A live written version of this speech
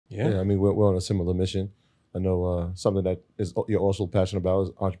Yeah, I mean, we're on a similar mission. I know something that is you're also passionate about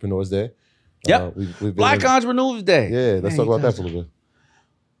is Entrepreneurs Day. Yep. We've been Black Entrepreneurs Day. Yeah, let's talk about that for a little bit.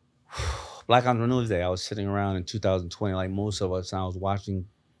 Black Entrepreneurs Day. I was sitting around in 2020, like most of us, and I was watching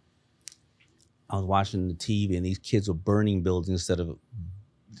the TV, and these kids were burning buildings instead of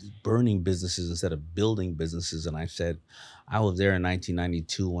burning businesses instead of building businesses. And I said, I was there in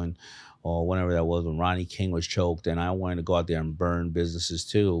 1992 when, or whenever that was, when Ronnie King was choked, and I wanted to go out there and burn businesses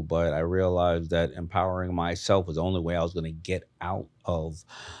too. But I realized that empowering myself was the only way I was going to get out of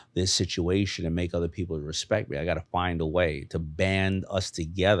this situation and make other people respect me. I got to find a way to band us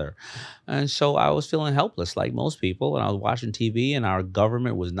together. And so I was feeling helpless like most people, and I was watching TV, and our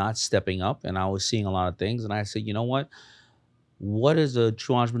government was not stepping up, and I was seeing a lot of things. And I said, you know what does a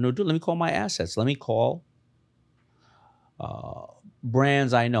true entrepreneur do? Let me call my assets. Let me call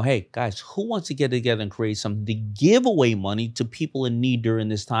brands I know. Hey, guys, who wants to get together and create something to give away money to people in need during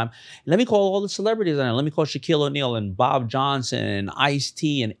this time? Let me call all the celebrities I know. Let me call Shaquille O'Neal and Bob Johnson and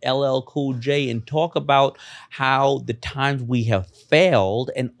Ice-T and LL Cool J and talk about how the times we have failed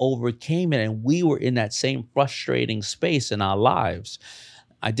and overcame it, and we were in that same frustrating space in our lives.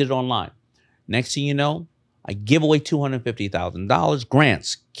 I did it online. Next thing you know, I give away $250,000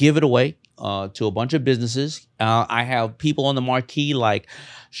 grants, give it away to a bunch of businesses. I have people on the marquee like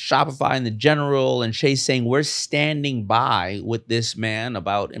Shopify and The General and Chase saying, we're standing by with this man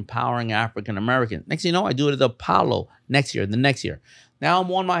about empowering African Americans. Next thing you know, I do it at the Apollo next year, the next year. Now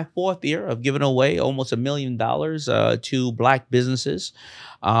I'm on my 4th year of giving away almost $1 million to Black businesses.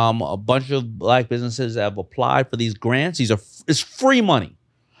 A bunch of Black businesses have applied for these grants. It's free money.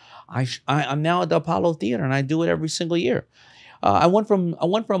 I'm now at the Apollo Theater, and I do it every single year. I went from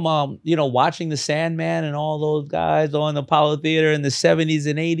watching the Sandman and all those guys on the Apollo Theater in the 70s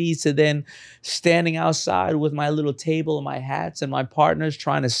and 80s to then standing outside with my little table and my hats and my partners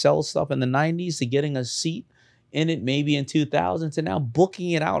trying to sell stuff in the 90s to getting a seat in it maybe in 2000 to now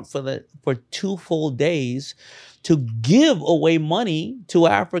booking it out for 2 full days to give away money to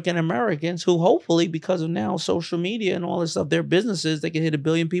African Americans who hopefully, because of now social media and all this stuff, their businesses, they can hit 1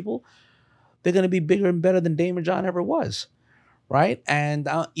 billion people. They're going to be bigger and better than Daymond John ever was. Right. And,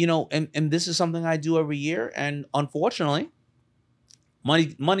 and this is something I do every year. And unfortunately,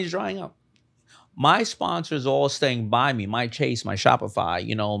 money's drying up. My sponsors all staying by me, my Chase, my Shopify,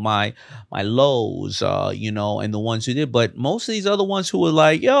 my Lowe's, and the ones who did. But most of these other ones who were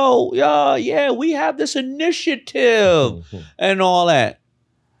like, yeah, we have this initiative and all that.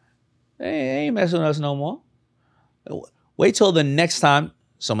 They ain't messing with us no more. Wait till the next time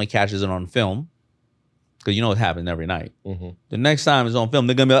somebody catches it on film. Because you know what happens every night. The next time it's on film,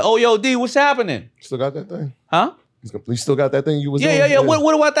 they're going to be like, oh, yo, D, what's happening? Still got that thing? Huh? You still got that thing you was doing? Yeah.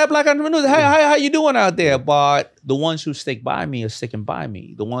 What about that Black entrepreneur? How you doing out there? But the ones who stick by me are sticking by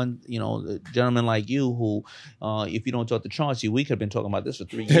me. The one, the gentlemen like you who, if you don't talk to Chauncey, we could have been talking about this for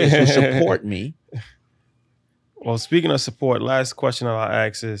 3 years, who support me. Well, speaking of support, last question I'll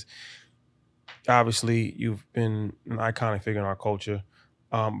ask is, obviously, you've been an iconic figure in our culture.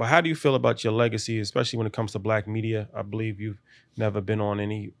 But how do you feel about your legacy, especially when it comes to Black media? I believe you've never been on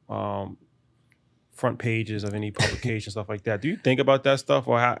any front pages of any publication, stuff like that. Do you think about that stuff,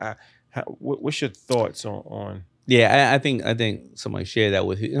 or what's your thoughts on? Yeah, I think somebody shared that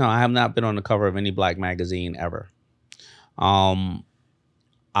with you. I have not been on the cover of any Black magazine ever. I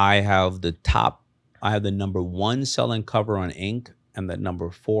have the #1 selling cover on Inc. and the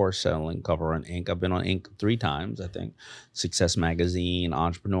 #4 selling cover on Inc. I've been on Inc. 3 times, I think. Success Magazine,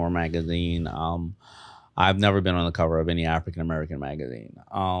 Entrepreneur Magazine. I've never been on the cover of any African American magazine.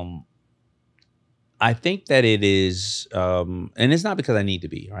 I think that it is, and it's not because I need to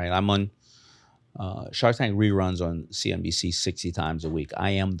be, right? I'm on Shark Tank reruns on CNBC 60 times a week. I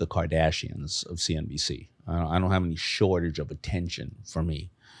am the Kardashians of CNBC. I don't have any shortage of attention for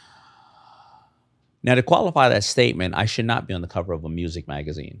me. Now, to qualify that statement, I should not be on the cover of a music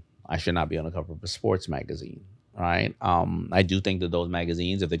magazine. I should not be on the cover of a sports magazine, right? I do think that those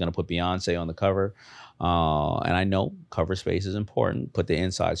magazines, if they're going to put Beyonce on the cover, and I know cover space is important, put the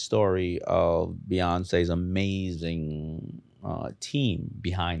inside story of Beyonce's amazing team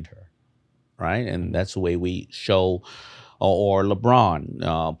behind her, right? And that's the way we show, or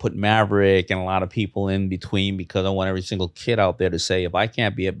LeBron, put Maverick and a lot of people in between, because I want every single kid out there to say, if I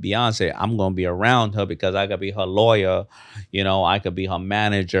can't be at Beyonce, I'm going to be around her because I could be her lawyer, I could be her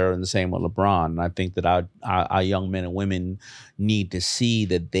manager, and the same with LeBron. And I think that our young men and women need to see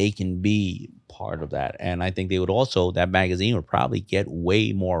that they can be part of that. And I think that magazine would probably get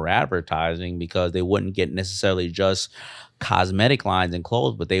way more advertising, because they wouldn't get necessarily just cosmetic lines and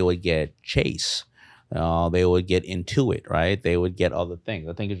clothes, but they would get Chase. They would get into it, right? They would get other things.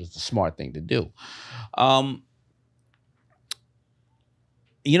 I think it's just a smart thing to do.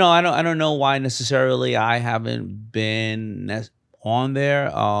 You know, I don't know why necessarily I haven't been on there.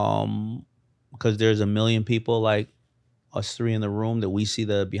 Because there's a million people like us three in the room that we see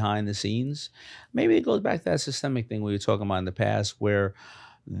the behind the scenes. Maybe it goes back to that systemic thing we were talking about in the past, where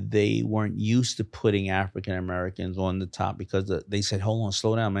they weren't used to putting African Americans on the top because they said, hold on,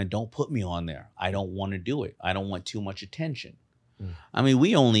 slow down, man. Don't put me on there. I don't want to do it. I don't want too much attention. I mean,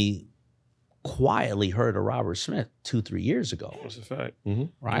 we only quietly heard of Robert Smith 2-3 years ago. That's a fact.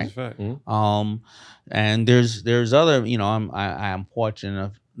 Right? That's a fact. And there's other, you know, I'm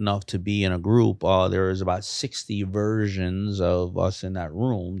fortunate enough to be in a group. There is about 60 versions of us in that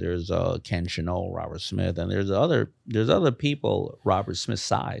room. There's Ken Chenault, Robert Smith, and there's other people Robert Smith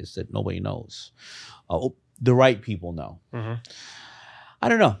size that nobody knows. The right people know. I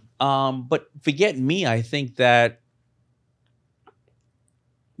don't know. But forget me. I think that,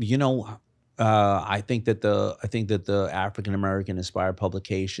 you know, I think that the African American inspired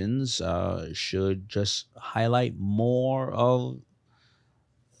publications should just highlight more of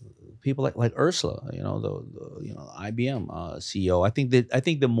people like Ursula, you know, the IBM CEO. I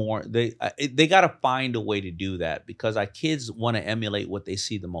think the more they got to find a way to do that, because our kids want to emulate what they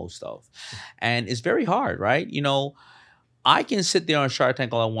see the most of, and it's very hard, right? You know, I can sit there on Shark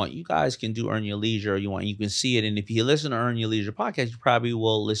Tank all I want. You guys can do Earn Your Leisure. You can see it. And if you listen to Earn Your Leisure podcast, you probably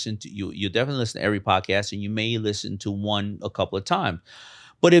will listen to you definitely listen to every podcast, and you may listen to one a couple of times.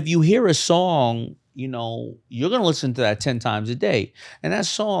 But if you hear a song, you know, you're going to listen to that 10 times a day. And that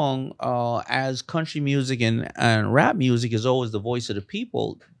song, as country music and rap music is always the voice of the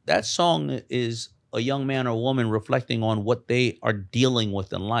people, that song is a young man or woman reflecting on what they are dealing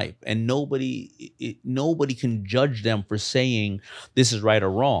with in life. And nobody can judge them for saying this is right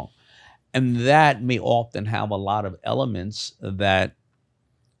or wrong. And that may often have a lot of elements that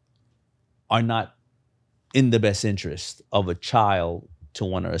are not in the best interest of a child to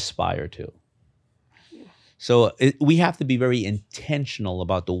want to aspire to. So we have to be very intentional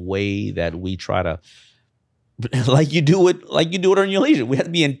about the way that we try to, like you do it on Your Leisure. We have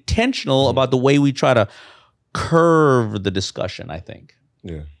to be intentional about the way we try to curve the discussion, I think.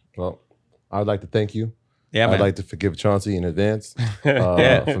 Yeah. Well, I'd like to thank you. Yeah, man. I'd like to forgive Chauncey in advance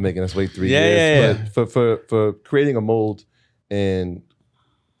for making us wait 3 years. Yeah. But for creating a mold and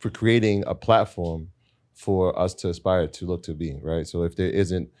for creating a platform for us to aspire to look to be, right? So if there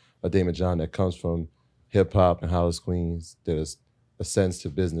isn't a Daymond John that comes from hip hop and Hollis, Queens, there's a sense to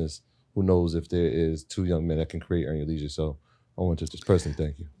business. Who knows if there is two young men that can create Earn Your Leisure. So I want to just personally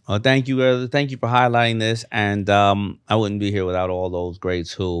thank you. Thank you. Thank you for highlighting this. And I wouldn't be here without all those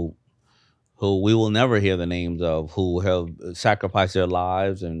greats who we will never hear the names of, who have sacrificed their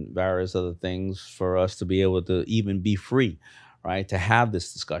lives and various other things for us to be able to even be free, right? To have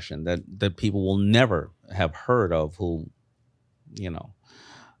this discussion that people will never have heard of, who,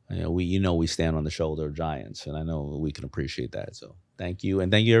 we stand on the shoulder of giants, and I know we can appreciate that. So thank you. And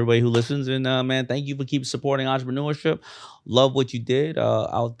thank you everybody who listens. And man, thank you for keep supporting entrepreneurship. Love what you did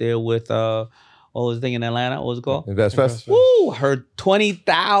out there with what was the thing in Atlanta? What was it called? Invest Fest. Woo! Heard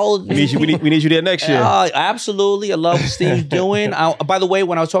 20,000. We need you there next year. Absolutely. I love what Steve's doing. By the way,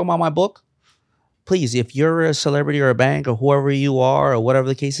 when I was talking about my book, please, if you're a celebrity or a bank or whoever you are or whatever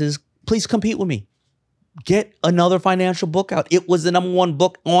the case is, please compete with me. Get another financial book out. It was the #1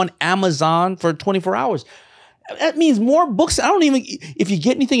 book on Amazon for 24 hours. That means more books. If you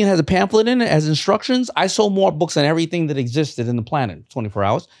get anything that has a pamphlet in it as instructions, I sold more books than everything that existed in the planet 24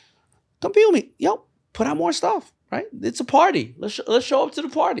 hours. Compete with me. Put out more stuff, right? It's a party. Let's show up to the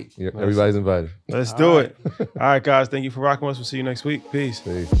party. Yeah, everybody's invited. Let's do it. All right, guys. Thank you for rocking with us. We'll see you next week. Peace.